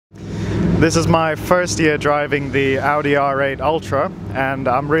This is my first year driving the Audi R8 Ultra, and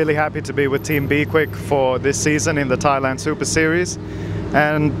I'm really happy to be with Team B-Quik for this season in the Thailand Super Series.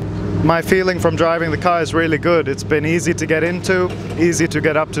 And my feeling from driving the car is really good. It's been easy to get into, easy to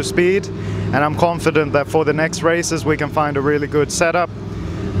get up to speed, and I'm confident that for the next races we can find a really good setup.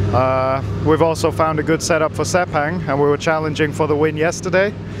 We've also found a good setup for Sepang, and we were challenging for the win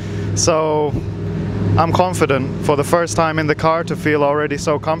yesterday. So I'm confident. For the first time in the car to feel already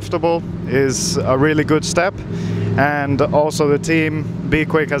so comfortable is a really good step. And also the team,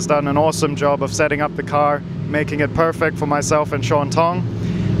 B-Quik, has done an awesome job of setting up the car, making it perfect for myself and Sean Tong.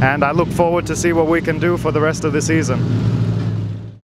 And I look forward to see what we can do for the rest of the season.